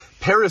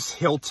Paris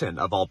Hilton,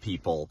 of all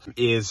people,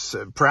 is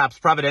perhaps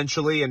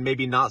providentially and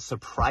maybe not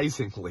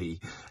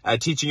surprisingly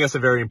teaching us a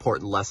very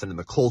important lesson in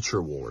the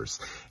culture wars.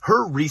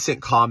 Her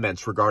recent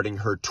comments regarding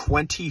her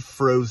 20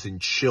 frozen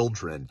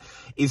children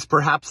is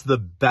perhaps the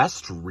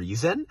best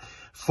reason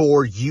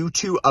for you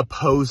to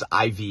oppose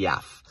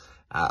IVF.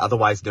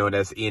 Otherwise known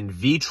as in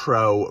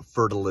vitro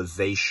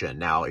fertilization.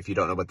 Now, if you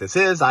don't know what this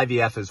is,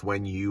 IVF is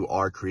when you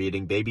are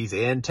creating babies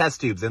in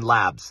test tubes in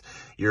labs.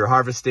 You're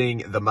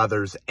harvesting the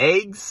mother's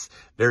eggs,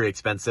 very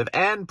expensive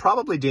and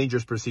probably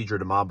dangerous procedure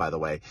to mom, by the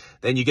way.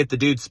 Then you get the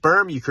dude's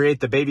sperm, you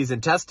create the babies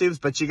in test tubes,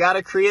 but you got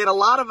to create a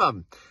lot of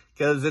them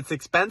because it's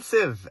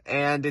expensive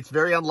and it's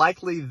very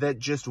unlikely that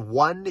just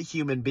one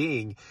human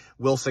being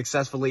will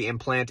successfully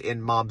implant in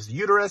mom's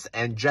uterus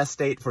and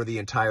gestate for the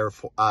entire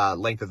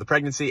length of the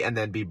pregnancy and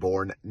then be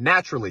born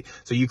naturally.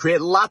 So you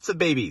create lots of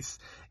babies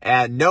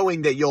and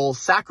knowing that you'll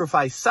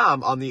sacrifice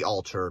some on the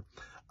altar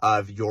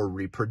of your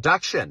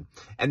reproduction.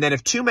 And then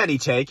if too many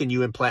take and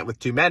you implant with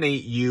too many,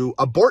 you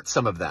abort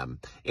some of them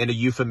in a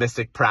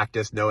euphemistic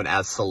practice known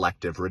as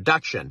selective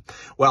reduction.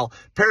 Well,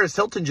 Paris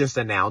Hilton just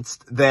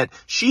announced that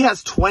she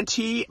has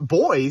 20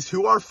 boys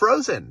who are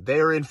frozen.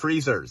 They are in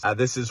freezers.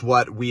 This is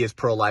what we as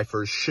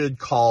pro-lifers should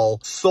call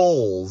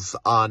souls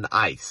on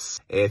ice.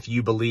 If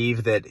you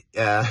believe that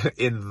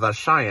in the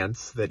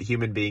science that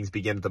human beings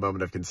begin at the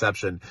moment of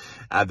conception,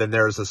 then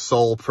there is a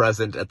soul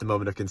present at the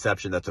moment of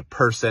conception. That's a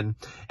person,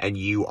 and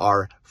you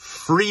are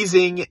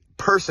freezing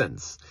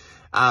persons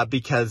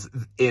because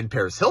in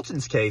Paris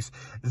Hilton's case,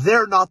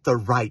 they're not the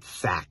right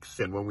sex.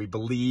 And when we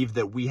believe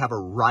that we have a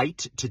right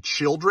to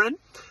children,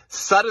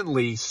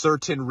 suddenly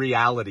certain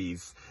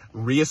realities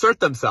reassert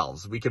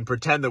themselves. We can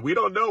pretend that we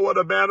don't know what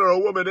a man or a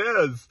woman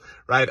is,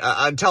 right?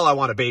 Until I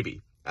want a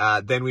baby.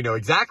 Then we know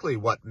exactly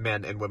what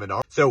men and women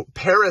are. So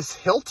Paris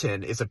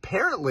Hilton is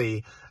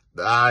apparently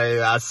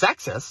a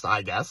sexist,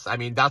 I guess. I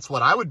mean, that's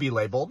what I would be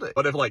labeled.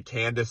 What if like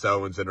Candace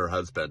Owens and her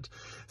husband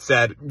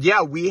said,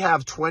 yeah, we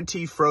have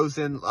 20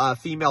 frozen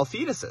female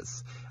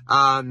fetuses.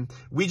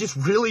 We just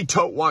really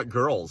don't want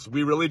girls.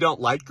 We really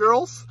don't like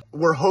girls.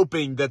 We're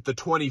hoping that the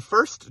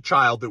 21st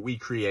child that we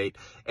create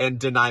and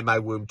deny my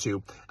womb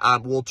to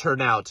will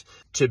turn out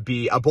to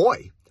be a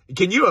boy.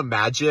 Can you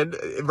imagine,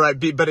 right?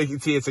 But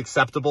see, it's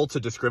acceptable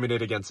to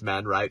discriminate against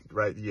men, right?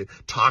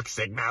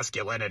 Toxic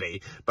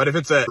masculinity. But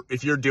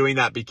if you're doing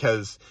that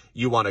because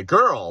you want a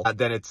girl,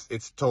 then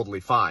it's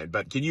totally fine.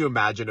 But can you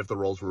imagine if the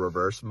roles were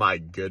reversed? My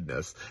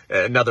goodness.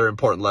 Another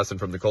important lesson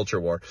from the culture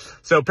war.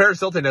 So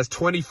Paris Hilton has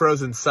 20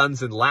 frozen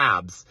sons in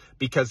labs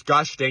because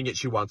gosh dang it,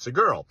 she wants a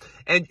girl.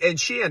 And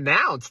she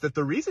announced that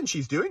the reason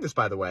she's doing this,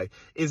 by the way,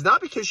 is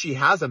not because she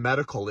has a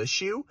medical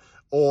issue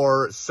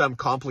or some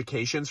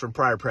complications from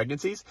prior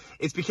pregnancies.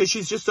 It's because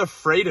she's just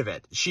afraid of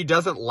it. She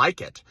doesn't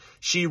like it.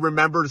 She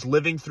remembers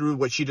living through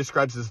what she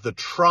describes as the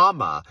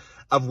trauma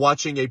of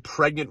watching a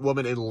pregnant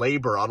woman in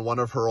labor on one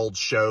of her old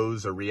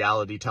shows or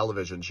reality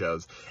television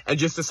shows and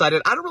just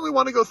decided, I don't really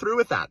want to go through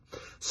with that.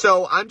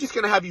 So I'm just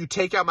going to have you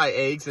take out my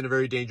eggs in a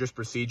very dangerous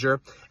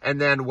procedure. And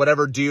then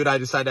whatever dude I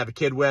decide to have a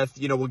kid with,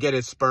 we'll get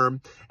his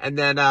sperm. And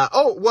then,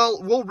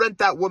 we'll rent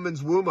that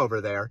woman's womb over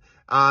there.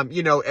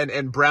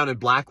 And brown and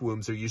black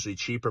wombs are usually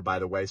cheaper, by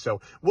the way.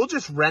 So we'll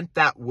just rent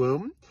that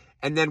womb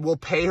and then we'll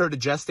pay her to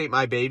gestate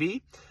my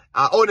baby.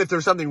 And if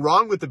there's something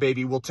wrong with the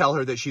baby, we'll tell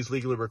her that she's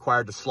legally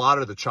required to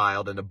slaughter the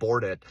child and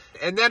abort it.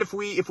 And then if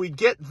we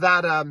get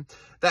that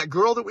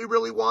girl that we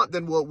really want,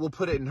 then we'll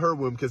put it in her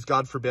womb because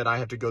God forbid I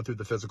have to go through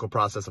the physical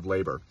process of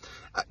labor.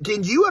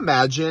 Can you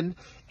imagine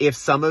if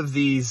some of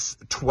these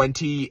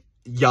 20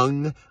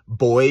 young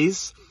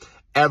boys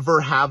ever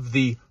have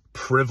the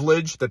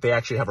privilege that they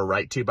actually have a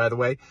right to, by the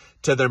way,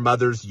 to their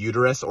mother's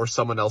uterus or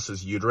someone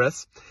else's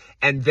uterus,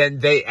 and then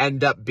they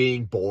end up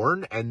being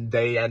born and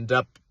they end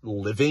up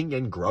living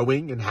and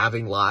growing and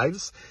having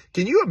lives?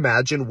 Can you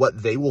imagine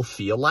what they will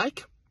feel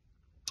like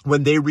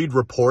when they read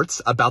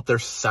reports about their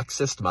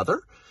sexist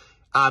mother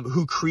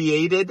who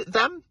created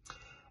them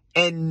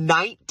and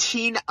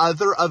 19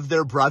 other of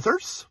their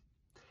brothers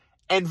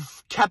and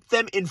kept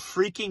them in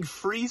freaking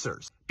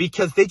freezers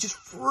because they just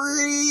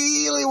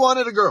really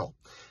wanted a girl?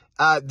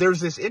 There's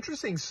this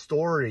interesting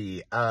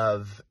story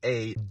of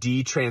a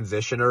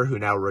detransitioner who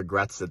now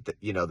regrets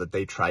that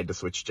they tried to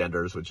switch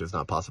genders, which is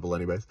not possible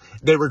anyways.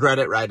 They regret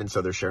it, right? And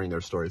so they're sharing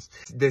their stories.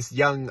 This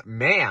young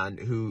man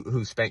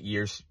who spent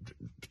years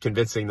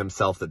convincing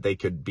themselves that they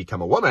could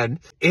become a woman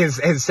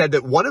has said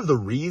that one of the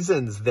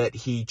reasons that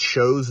he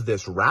chose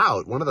this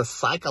route, one of the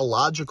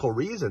psychological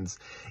reasons,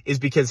 is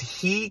because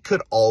he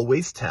could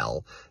always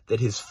tell that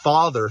his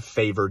father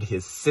favored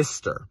his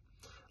sister,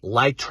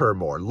 liked her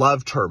more,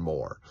 loved her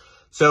more.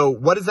 So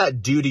what does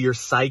that do to your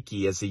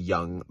psyche as a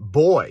young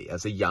boy,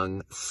 as a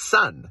young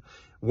son,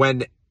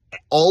 when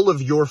all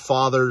of your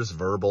father's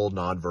verbal,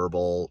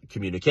 nonverbal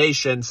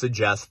communication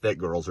suggests that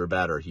girls are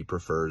better? He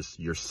prefers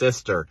your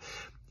sister.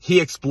 He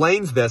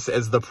explains this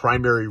as the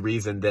primary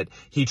reason that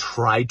he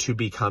tried to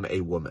become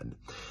a woman.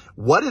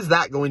 What is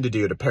that going to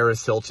do to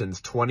Paris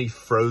Hilton's 20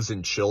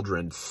 frozen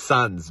children,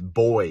 sons,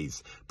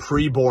 boys,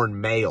 preborn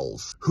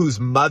males, whose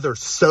mother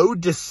so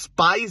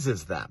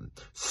despises them,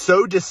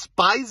 so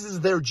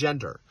despises their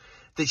gender,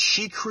 that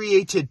she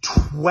created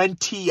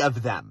 20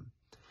 of them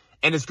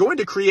and is going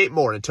to create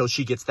more until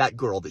she gets that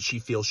girl that she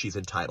feels she's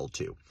entitled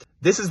to?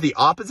 This is the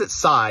opposite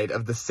side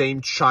of the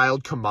same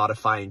child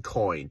commodifying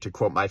coin, to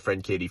quote my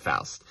friend Katie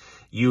Faust.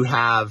 You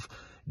have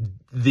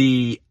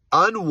the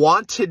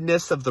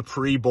unwantedness of the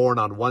preborn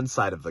on one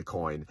side of the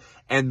coin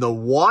and the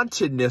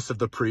wantedness of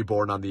the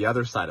preborn on the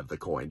other side of the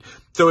coin.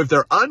 So if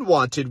they're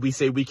unwanted, we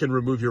say we can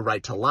remove your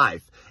right to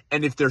life.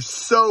 And if they're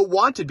so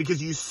wanted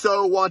because you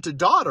so want a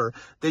daughter,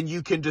 then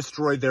you can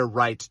destroy their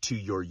right to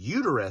your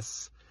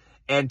uterus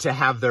and to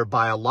have their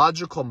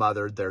biological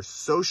mother, their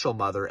social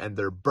mother, and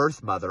their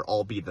birth mother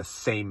all be the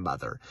same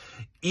mother.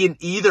 In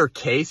either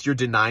case, you're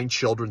denying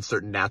children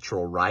certain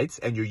natural rights,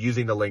 and you're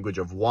using the language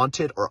of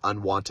wanted or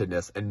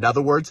unwantedness. In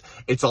other words,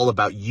 it's all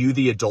about you,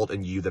 the adult,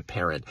 and you, the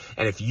parent.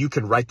 And if you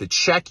can write the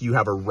check, you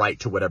have a right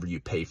to whatever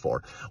you pay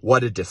for.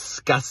 What a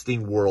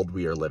disgusting world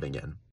we are living in.